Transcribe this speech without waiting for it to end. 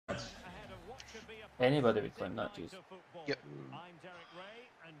Anybody would claim that, jeez. Yep.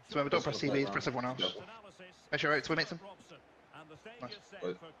 So remember, don't press CBs, press everyone else. Make sure it's we make them. Nice.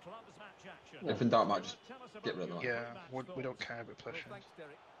 Wait. If in doubt, might just get rid of that. Yeah, we don't care about pressure.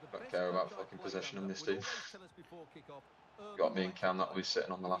 Don't care about fucking possession in this team. Got me and Cam that we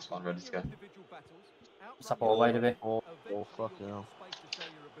sitting on the last one ready to go. It's a ball wide away. Oh, fucking hell.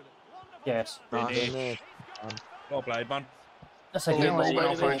 Yes. Nice. Well played, man. That's a good ball.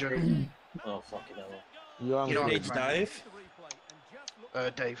 I'll find you. Oh, fucking hell. You You know Who what needs Dave?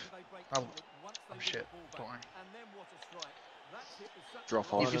 Dave. Oh shit, don't worry.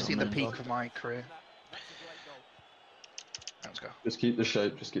 drop off. You've just seen the peak of my career. Let's go. Just keep the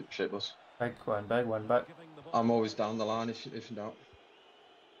shape, boss. Big one back. I'm always down the line if in doubt.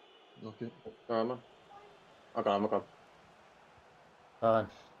 Okay. Alright, man. I got him. Done.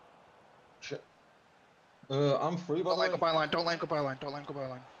 Shit. I'm free, by Don't the way. let go by line, don't let go by line, don't let go by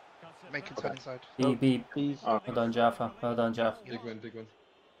line. Make it turn inside. B. Please. Well done, Jaffa. Well done, Jaff. Big win.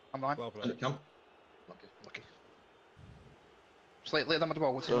 I'm line. Well And played. it Cam. Lucky. Just lay them at the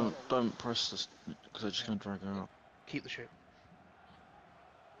ball, what's it? Don't press this, because they're just going to drag her out. Keep the shape.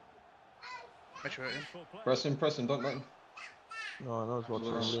 Make sure it in. Press him, don't let him. No, I know it's what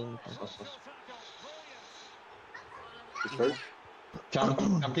I'm doing. It's through.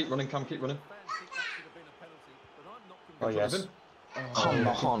 Cam, keep running. Oh, yes. Come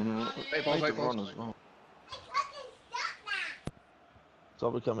on. Eight balls, Make eight it run balls. as well.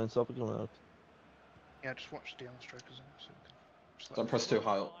 Stop it coming out. Yeah, just watch the strikers in so we can just let Don't press too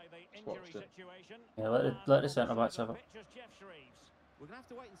high up. Just watch it. Yeah, let the centre backs have it. We're going to have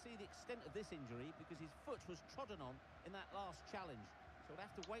to wait and see the extent of this injury because his foot was trodden on in that last challenge. So we'll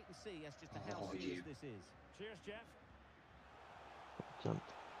have to wait and see as just to how serious this is. Cheers, Jeff. Can't.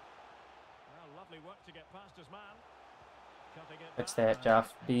 Well, lovely work to get past his man. Cutting it Big back. step,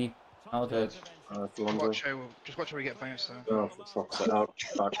 Jaff. B. I'll do it. just watch how we get bounced though. Oh, for fuck's sake. I'll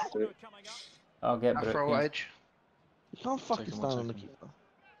back to it. I'll get Afro Brooke. edge. You can't fucking stand on the keeper.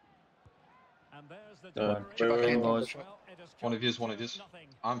 And there's the Wait, delivery. wait, wait. Well, it has One of yous. nothing.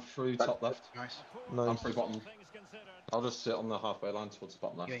 I'm through top left. Nice. I'm Nice. through bottom. Things considered. I'll just sit on the halfway line towards the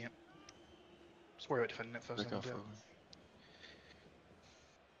bottom left. Yeah. Just worry about defending it first. Take Then off. we'll do it.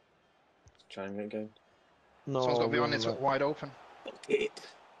 Try and get game. No, Someone's got to be on it like, wide open.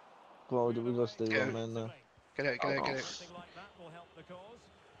 Chloe, we got to stay Yeah. on man now. Get out. Something like that will help the cause.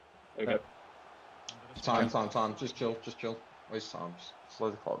 Okay. Time. Just chill. Waste time. Just slow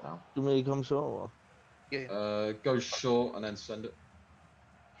the clock down. Do me come short or? Yeah. Go short and then send it.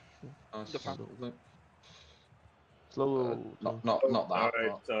 Nice. Good plan. Slow. Not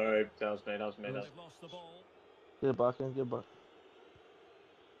that. Sorry. That was me. They've lost the ball. Get back in, get back.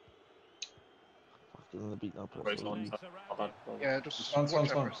 Fucking the beat now. Wait, it's on. Yeah, just Stand.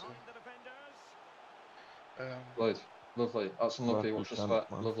 watch out. Find the defenders. Lovely. That's unlucky. Watch the Stand sweat.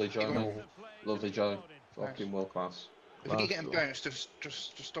 up, man. Lovely Joe, mate. Lovely Joe. Nice. Fucking world class. If we keep getting Last bounced,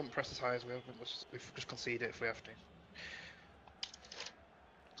 just don't press as high as we have. We've just concede it if we have to.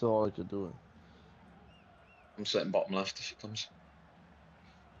 That's all I could do. I'm sitting bottom left if it comes.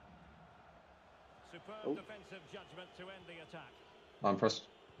 Superb defensive judgment to end the attack. I'm pressed.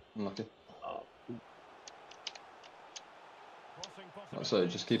 Unlucky. Crossing That's it.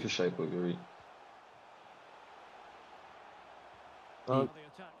 Just keep your shape with your eat. Oh. The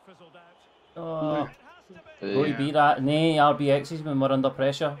attack fizzled out. Oh, It has to be. go to beat that. Nay, RBXs when we're under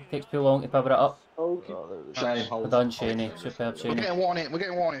pressure. Takes too long to power it up. Okay. Oh, there it is. Shane, Well hold. done, Shaney. Superb, We're Shaney.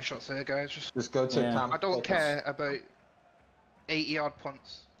 getting warning shots here, guys. Just go to Yeah. Cam. I don't focus. care about 80-yard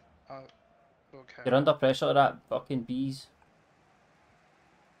punts. I don't care. You're under pressure to that fucking bees.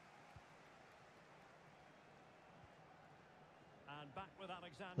 And back with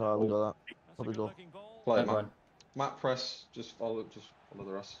Alexander. Oh, we got that. That's a Probably go. good-looking ball. Play it, Big man. one. Matt press. Just follow the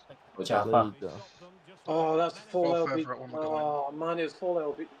rest. Jaffa. There you go. Stopped them just Oh, that's full Go LB. further at one more Oh, man, it was full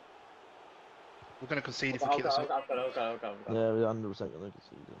LB. We're going to concede if we keep this up. Okay. Yeah, we're 100% gonna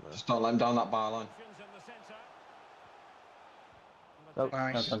concede in there. Just don't let him down that bar line. options in the centre. Oh.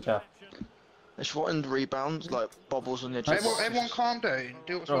 Well Nice. done, Jaff. It's what in rebounds, like bobbles on the edges. Everyone calm down.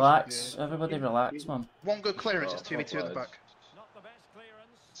 Do what's Relax. supposed to Everybody relax, man. do. One good clearance is 2v2 at the back. Not the best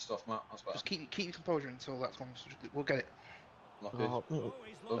clearance. Stuff, Matt. That's better. Just keep your composure until that's one. We'll get it. Lucky. Oh, mate, Oh,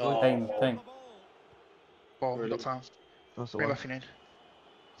 he's Lovely. lost Time, the time. ball. Ball, we've Really? got time. that's the Bring one. back in.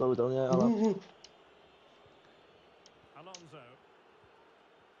 Slow it down, yeah, I'll have. Alonso.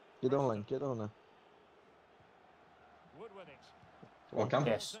 Get on, Link, get on there. Wood with it. Come on, Cam.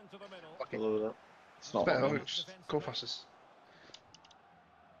 Yes. Into the middle. Lucky. Below that. It's not Better, bad. just go fastest.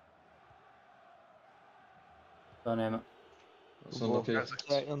 Done, Emma. It's unlucky. That's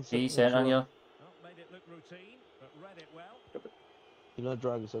Seconds. B centre here. Well, made routine, but read it well. You're gonna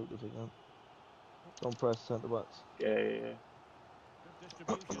drag us out if you can. Don't press centre backs. Yeah. Good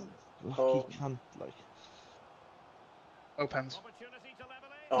distribution. Oh. He can't, like. Opens. Opportunity to level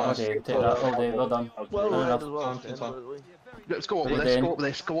it. Oh, All day, take that all day, well done. Well, Fair right enough. as well, Time. by the way. Let's go up Put with it this, in. go up with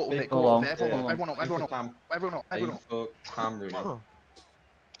this, go up with it, Go go up on, with it. Everyone go up, on. everyone up, everyone up, everyone up, everyone Aim up. for Cam Rooney. Oh,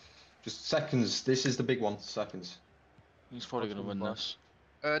 Just seconds. This is the big one. Seconds. He's probably going to win this.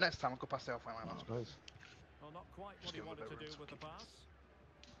 Next time I'll go past the halfway line. that's nice. Well, not quite what he wanted to do with the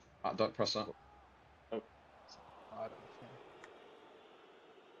pass. Don't press that. I don't know.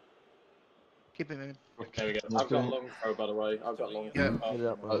 Keep it moving. There we go. I've got long throw, by the way. I've got long Yeah. throw. Get it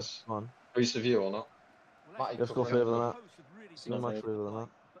up, man. That's Come on. Reese of you or not? Matty Let's go covering further than him. that. Go much further than that.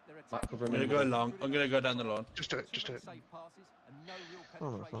 Matt I'm covering gonna him. go long. I'm gonna go down the line. Just do it, just do it.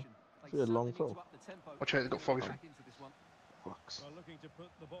 Oh, that's not. It's a good long throw. Watch out, they've got 43. Fucks. Well, looking to put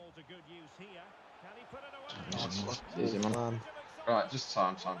the ball to good use here. Can he put it away? Nice. Easy, man. Man. Right, just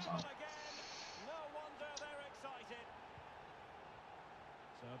time. No wonder they're excited.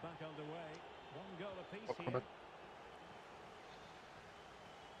 So back underway. One goal apiece here.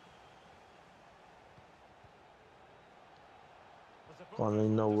 Well, I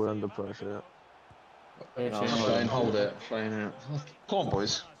know we're under pressure. Shane, hold it. Shane it. Come on,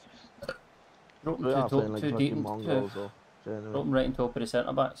 boys. Drop We are playing like too fucking deep. Mongols, though. Drop Genuine. them right on top of the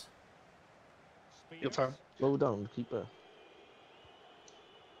centre backs. Your turn. Slow down, keep it.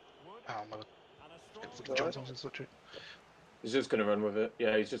 Oh my god. Johnson's such a... He's just going to run with it.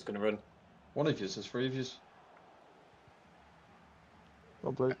 Yeah, he's just going to run. One of you, there's three of you.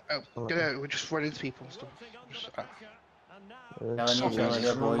 Don't play. Oh, get out, we're just running into people and stuff. Just, Telling each other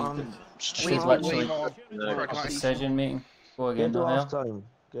here, boys. we need literally more. No. decision making. Go Get again, to now. half time.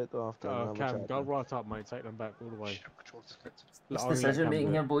 Get to half time. Oh, Cam, go right up, mate. Take them back all the way. It's I'll let decision Cam making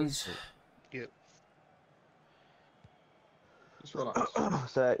do here, it. boys. Just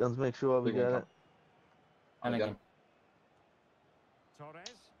relax. Seconds, make sure we Big get one, it. And again. Torres.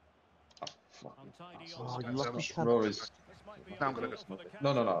 Oh, fuck. Untidy Oh, on you the lucky touch. cunt. Rory's. This might be a Now I'm gonna goal go. for the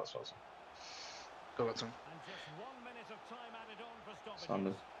No, counter. that's what Go at some. And just 1 minute of time added on for stoppages.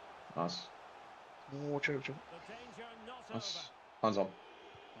 Standard. Nice. Watch out, The danger not Nice. over. Hands on.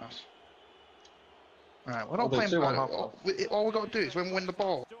 Nice. Alright, we're I'll not do playing... 2-1 half all we got to do is when we win the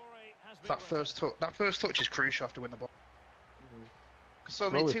ball, Story has been that first touch is crucial after win the ball. So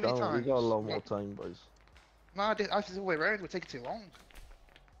Slow it too many down. We times. got a lot more time, boys. No, I think it's the way around. We're taking too long.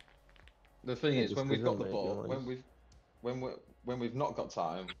 The thing Yeah, is, just when we've because got the I'm ball, making when we've not got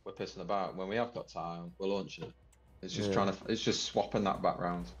time, we're pissing about. When we have got time, we're launching it. It's just Yeah. it's just swapping that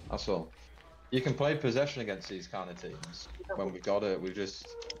background. That's all. You can play possession against these kind of teams. When we've got it, we just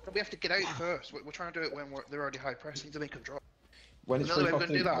We have to get out first. We're trying to do it when they're already high pressing to make them drop. when it's Another way we're 3-5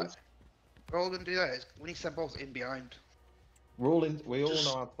 going to do that. minutes, We're all going to do that is we need to send balls in behind. we all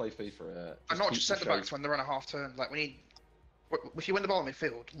know how to play FIFA. And not keep just the centre backs shape. when they're on a half turn. Like we need. If you win the ball in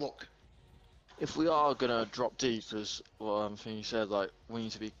midfield, look. If we are going to drop deep, as what you said, like, we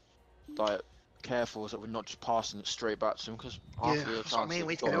need to be, like, careful so that we're not just passing it straight back to them, because half Yeah, of the that's what I time mean,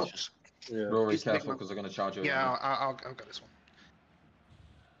 we they've need to got get just... Yeah. Rory, He's the big careful man. because they're going to charge you. Yeah, I'll get this one.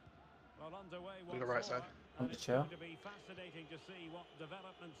 Well underway To the once right more, side. and the it's chair. going to be fascinating to see what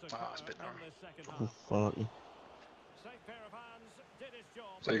developments occur it's a bit narrow. in this second Oh, half. fuck. Safe pair of hands, did his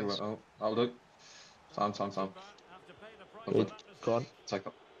job. Take it. Oh, I'll do. Time. Have to pay the price Wait, of that go on. mistake. Take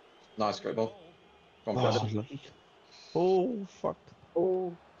it. Nice, great ball. Go on, Oh, Fred. lucky. Oh, fuck.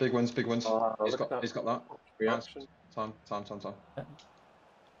 Oh, Big wins. He's look at that. got that. Reaction. Time.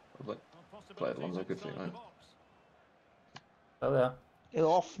 Lovely. Well, Play it Lonzo, good possibilities for you, inside the mate. box. Oh, there. Get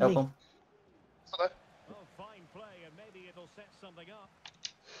off Help me. him. Well, fine play, and maybe it'll set something up.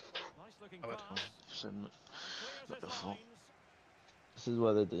 Nice looking Oh, pass. Send And clears his Beautiful. lines. This is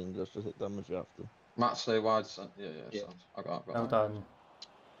where they're dangerous. Just hit them if you have to. Matt, stay wide. Son. Yeah. Yeah. Sound. I got Well that. done.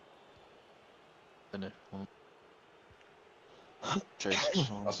 it. Jesus.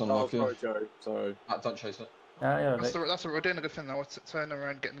 That's Oh, unlucky. sorry, Joe. Sorry. Matt, don't chase it. Yeah, you're That's right. the we're doing a good thing though. We're turning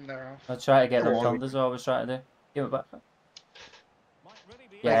around, getting them there off. I'll try to get them Come on. turned as well. I was trying to do. Give it back. Might really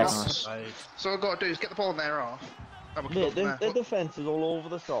be Yes. So what we've got to do is get the ball in there off. And we can go Mate, from there. their defence is all over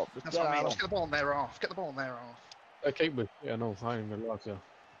the shop. Just That's get what I mean. at Just get the ball in there off. Get the ball in there off. Keep with. Yeah, no, I ain't gonna lie to you.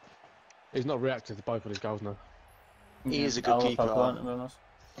 He's not reacted to both of his goals now. He is a good I'll keeper. go, to be honest.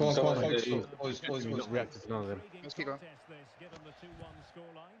 Come on, Sorry, focus. yeah. Boys. He's not reacted to none of them. Let's keep going. Contest this, given the 2-1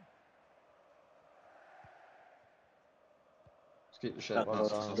 scoreline. Keep the shape.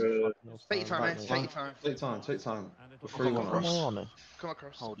 That's Matt. good. Take your time, mate. Take your time. Take time. And We're it'll 3-1 Come across. on it. Come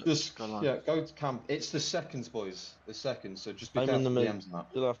across. Hold it. Just Go line. go to camp. It's the seconds, boys. The seconds. So just be I'm in careful the of the mid. M's and that.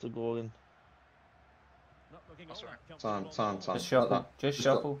 You'll have to go in. Not looking That's all right. that Time, comfortable. time, time. Just Like shuffle. that. Just Just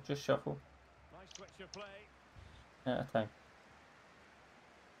go. shuffle. Just shuffle. Nice switch of play. At a time.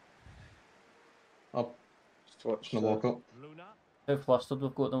 I'm Just watch. just gonna walk up. Luna. How flustered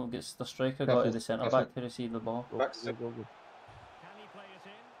we've got them. Gets the striker got to Careful, the centre careful. back to receive the ball. Go, Back go, six. go, go. Can he play it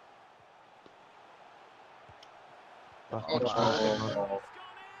in? Back, Oh, back, just- back, It's back. gone in.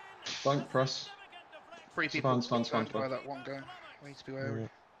 Don't press. Significant deflection. 3 It's people fine, it's fine, it's fine, behind it's fine. by that one guy. We need to be wary. Yeah.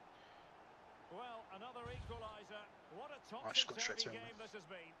 Well, another equaliser. What a I just got straight topsy-turvy to him. game this has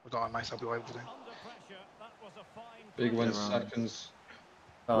been. We got a nice LBY today. Under pressure, that was a fine Big play. win, Yeah, seconds.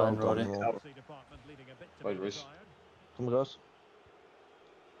 Oh, Well and done, Rory. Rory. Policy department leaving a bit to Wait, be Reece. desired. Come across.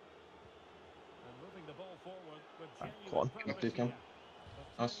 And moving the ball forward with Go genuine on. progress Keep him. here.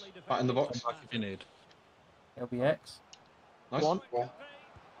 But Nice. finally Back in the box. Come back if you need. LBX. Nice. Go on. Well,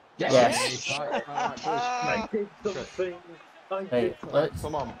 Yes. Right, right, Thank you, something. Thank Hey, you. let's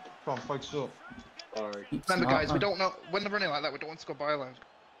come on, focus up. Sorry. keep remember, smart, guys, we man. don't know when they're running like that. We don't want to go byline.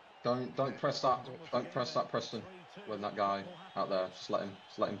 Don't press that. Don't press that, Preston. When that guy out there, just let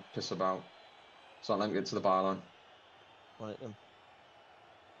him piss about. So let him get to the byline. Right, him.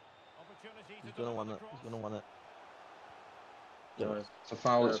 Opportunity He's to gonna deliver want the it. cross. He's gonna want it. Nice. It's a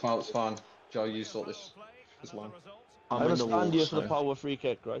foul. It's foul. It's fine. Joe, you sort Foul this. play, This another line. result. I'm I in the understand you wall, for the so power free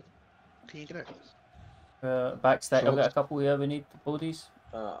kick, right? Can you get it? Back stick. I've Short. got a couple here. We need bodies.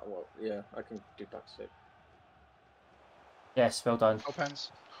 Well, yeah, I can do back six. Yes, well done. No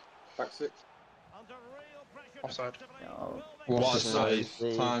pens. Back six. Under real pressure Offside. defensively. Oh, Will they What a get save.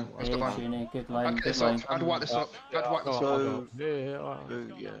 Save. Time. That's Hey, good line. Junie, good I'd line, get good this line. up. I'd wipe this up. I'd wipe this Go, up. I'll So- go. Yeah, yeah, alright.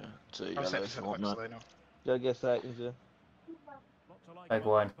 Boo, yeah, to I'm yellow set to if you centre want back, so that. they know. Gotta get seconds, yeah. Not to like Big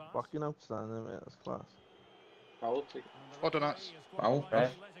about one. this pass. Fucking outstanding, mate. That's class. Foul. Take it. And the Well done, referee Nats. is quite Foul. rightly Okay.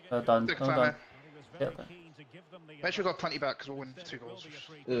 letting it Well go. done. Take Well time done. here. And he was very Yep. keen to give them the Make sure we've got plenty advantage. back because we'll win Instead, 2 it will goals. be a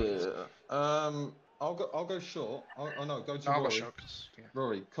free kick. I'll go short. Oh no, go to No, I'll go Rory. shot. 'Cause, yeah.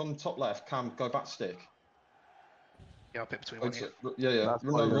 Rory, come top left. Cam, go back stick. Yeah, I'll pick between Go one here. to, yeah. That's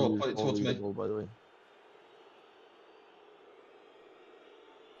No, why Rory, he's play it towards me. unreadable, by the way.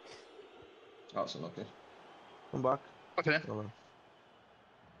 That's unlucky. Come back. Okay, then. Well done.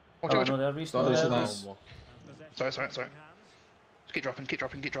 Watch Oh, it, watch no, it. there, Reece. Don't No, lose there, it now. Reece. And possession Sorry. in hands. Just keep dropping, keep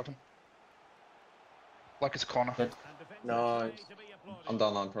dropping, keep dropping. Like it's a corner. Good. And defensive Nice. play to be applauded. I'm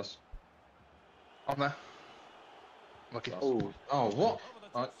down line press. On there. Lucky. Oh, Oh, what? Over the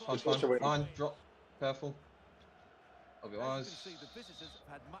top Alright, slice. fine. Just wait. Line, drop. Careful. Of your eyes.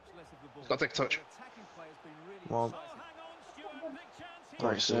 It's got to take a touch. Come on. Oh, hang on, Stuart. Big chance here.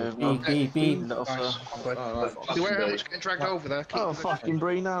 Great save, B, man. B, B. Little Nice. fella. I'm glad. Alright. Beware how much getting dragged over there. Keep Oh, moving. fucking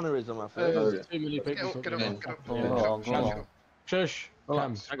brain aneurysm, I feel. Oh, Too many Get people up, get talking. up, get up. Go Yeah. on, go on. Shush. Cam,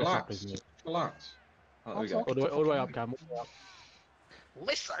 Relax. hang us up, Relax. isn't it? Relax. Oh, there we go. All the way up, Cam. All the way up.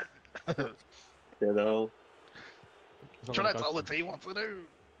 Listen! you know. It's not Trying gonna to go tell the for team what to do.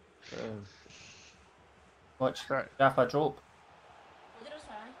 Watch. Right. Jaffa drop.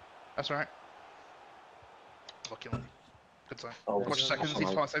 That's right. Lucky one. Good sign. Oh, Watch the seconds, he's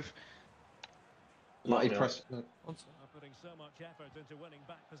quite safe. Matty, Yeah. press. Are putting so much effort into winning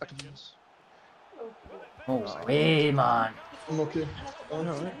back possession. Seconds. Oh, way, man. Unlucky.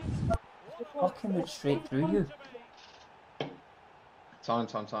 Fucking went straight through you. Time. Well,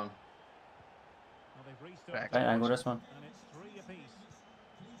 they've restarted, Right angle, this one. and it's 3 apiece.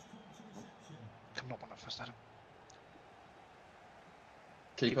 Come up on that first Adam.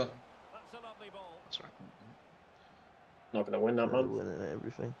 Keeper. That's a lovely ball. That's right. Not gonna win that, We're man. winning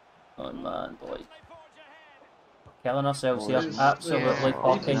everything. Oh, man, boy. They forge ahead. Killing ourselves here. Boys. Absolutely Yeah.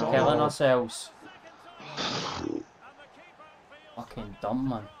 fucking Yeah. killing ourselves. Second time. And the keeper feels Fucking dumb,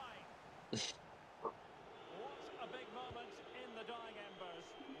 man. right. What a big moment in the dying embers.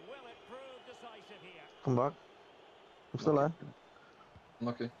 Will it prove decisive here? Come back. I'm still there.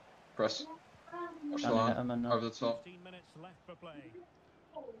 Unlucky. Press. Watch the Trying to hit line. him and Over the top. 15 minutes left for play.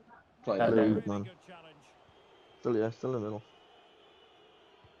 Play Yeah. it. Really Okay. good, man. Good challenge. Still, yeah, still in the middle.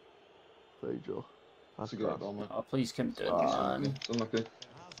 There you go. That's That's a good class. ball, man. Oh, please come down, man. It's unlucky. It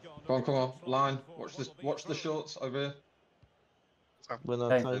has gone. Come on, come on. Slide Line. forward. Watch What this. will be Watch the approved? shorts over here. Win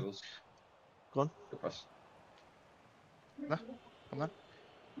that Hey. time. Tables. Go on. Good press. Come on. Well, on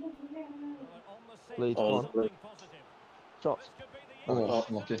the scent Lead, of come on. something positive. Shots. This could be the Oh, end. that's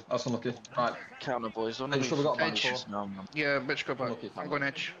unlucky. That's unlucky. Right. Counter, boys. Don't Make need sure we got back Edge. four. now, man. Yeah, Mitch, go back. Unlucky, I'm going They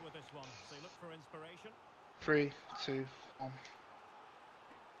edge. do with this one. They look for inspiration. 3, 2, 1.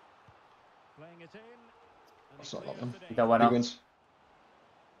 Playing it in. And That's he not clears happening. today. You got one Big up. wins.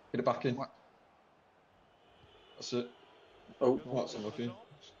 Get it back in. What? That's it. Oh, That's unlucky. Back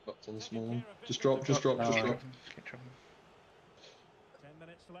to the Taking small one. care of Just it drop, with just the drop, just Oh. Keep drop. dropping. Keep dropping. 10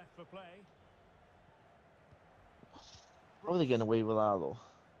 minutes left for play. How are they getting away with that though?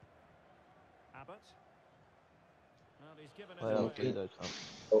 Abbott. Well, he's given it Well, away. Okay. Peter can't.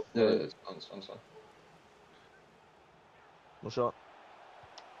 Oh, Yeah, it's fine. No shot.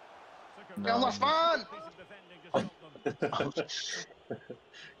 Go on, last man! Piece of defending to stop them.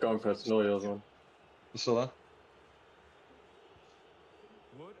 Going for a snow yours, man. You still there?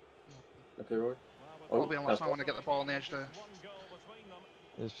 Wood. Okay, Roy. I'll be on last man when I get the ball on the edge there. One goal between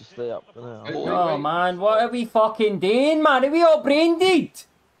them. It's just stay up. Innit? Wait, Oh man, what are we fucking doing, man? Are we all brain dead?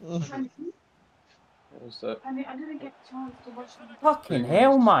 What was that? I didn't get a chance to watch them. Fucking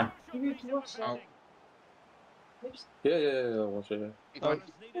hell, man. You need to watch Out. it. Yeah, I'll watch it, yeah. Keep going.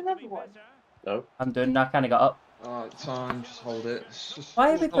 Another one. No? I'm doing that, kind of got up. Alright, time, just hold it. It's just,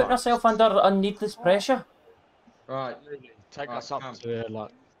 Why are we putting ourselves under unneedless pressure? Right, Take Right, us up Cam. to their like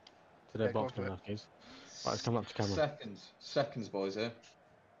to their Yeah, go box for in it. that case. Right, it's coming up to camera. seconds, boys here.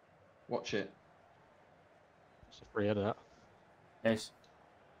 Watch it. It's a free header that. Yes.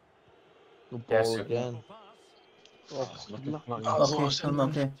 Good Yes. ball again. Oh, Okay, I'm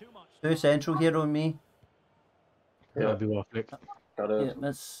okay. Two central here on me. Yeah, that'd be worth it. Got Yeah, it.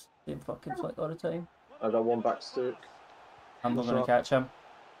 that's same fucking flick all the time. I got one back stick. I'm not gonna Shot. catch him.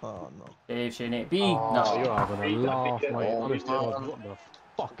 Oh no. Dave, Shane, B. Oh, No. you're having a laugh, mate. Oh, Honestly, man. what the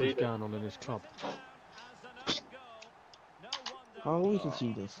fuck is going on in this club? How are we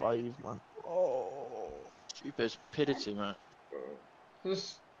conceding 5, man? Oh. Stupid stupidity, mate.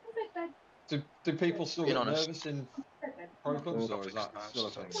 Just, do people still Being get honest. nervous in pro clubs, or is that still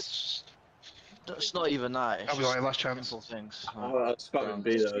a thing? It's not even that. It's That'll be just like last chance. simple things. I spot him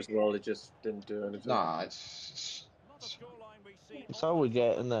B there as well, he just didn't do anything. Nah, it's That's how we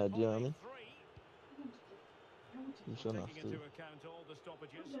get in there, do you know what I mean? You shouldn't have to. Into account all the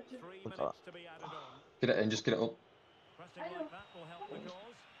stoppages. 3 Look at minutes to be added on. get it in, just get it up. Pressing like that will help the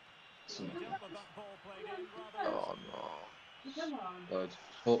cause. Some He dealt with that ball played in rather Oh no. birds.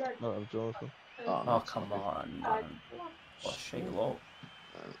 Up. Not have Jonathan. Oh, come on, man. What a shite lot.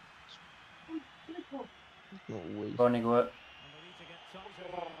 No way. Gonna go out.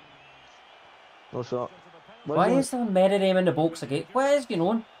 No shot. Why is there many in the box again? What is going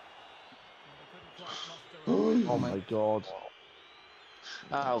on? Oh my god.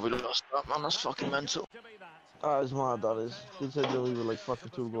 Ah, we lost that, man. That's fucking mental. That is mad, that is. Considering we were like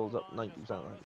fucking 2 goals up 90%. Like.